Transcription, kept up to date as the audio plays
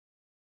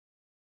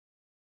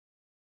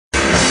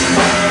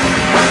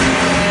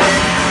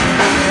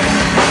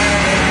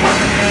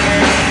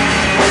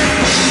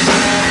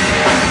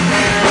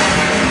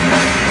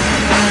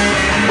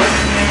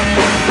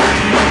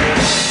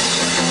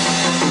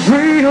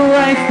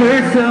realize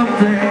there's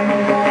something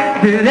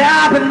that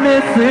I've been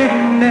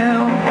missing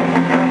now.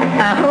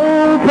 I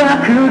hope I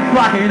could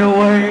find a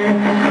way,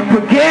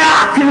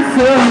 forget to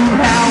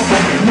somehow.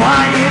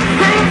 Why it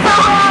seems so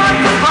hard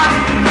to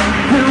find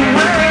the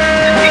way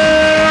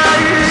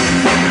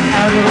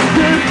out of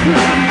this,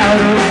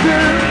 out of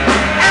this,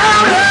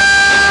 out of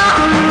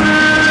this.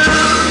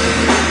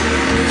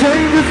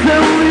 Change is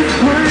slowly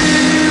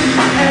scream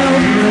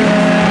out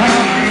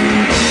loud.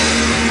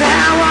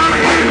 Now I'm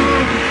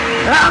here,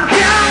 I'm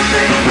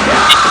counting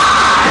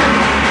time.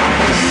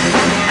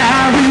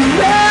 I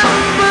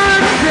remember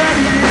the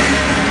days,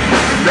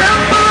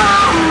 remember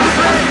all the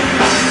days.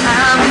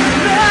 I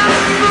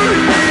remember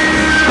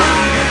you,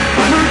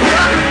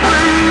 forgetting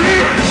me.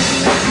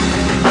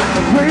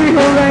 We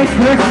erased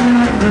there's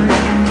nothing,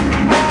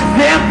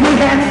 simply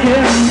had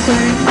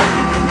everything.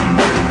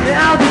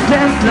 Now the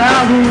sense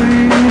of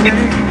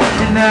leaving,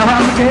 and now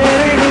I'm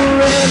getting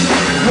away.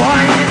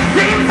 Why it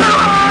seems so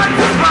hard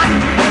to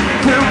find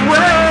the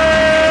way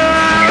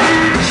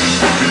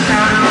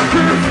out of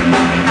this,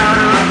 out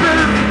of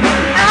this,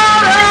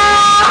 out of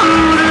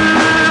this.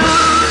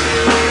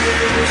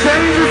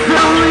 Change is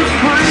only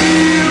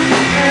scream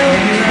out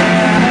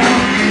loud.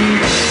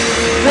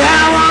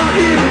 Now I'm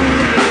here,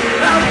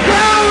 I'm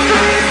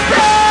counting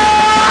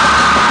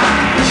down.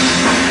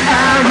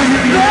 I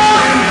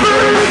remember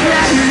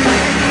that.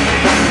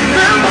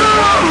 Remember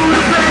all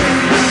the things.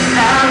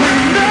 I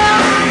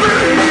remember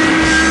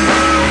you.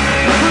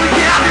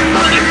 Forgetting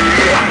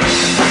me.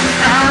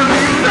 I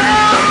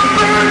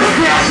remember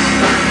that.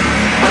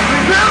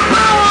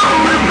 Remember all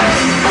the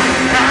things.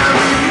 I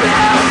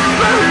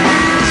remember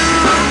you.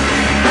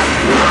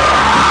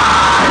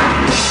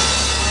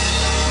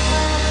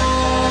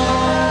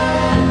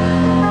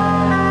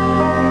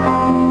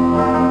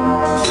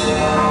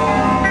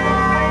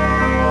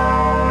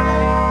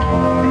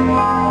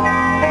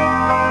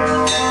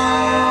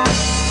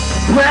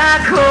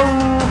 Black hole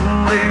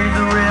lays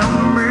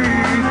around me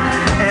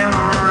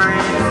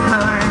every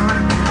time.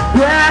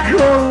 Black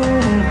hole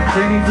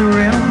lays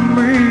around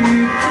me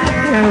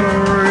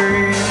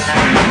every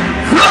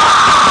time.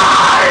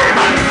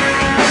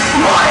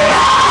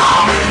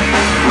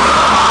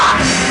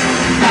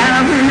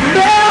 I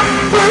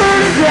remember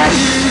that.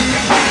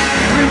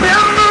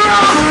 Remember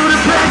all the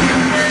pain.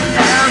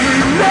 I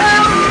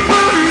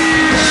remember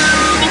you.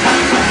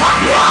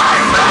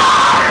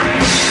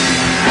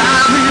 I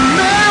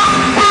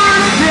remember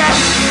that.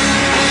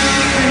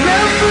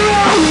 Remember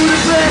all the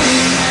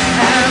pain.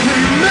 I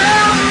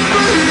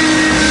remember you.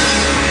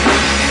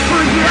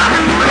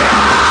 Forgetting me.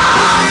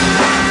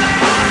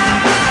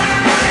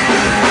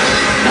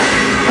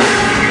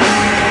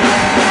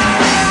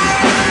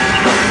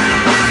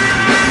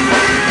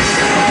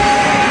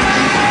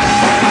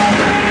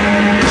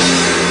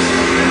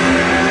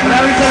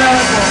 Maraming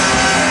salamat po.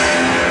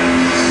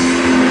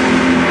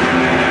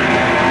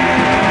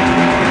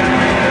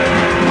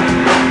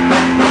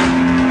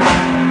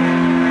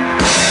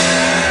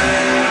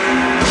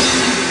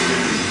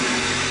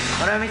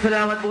 Maraming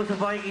salamat po sa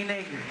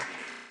pakikinig.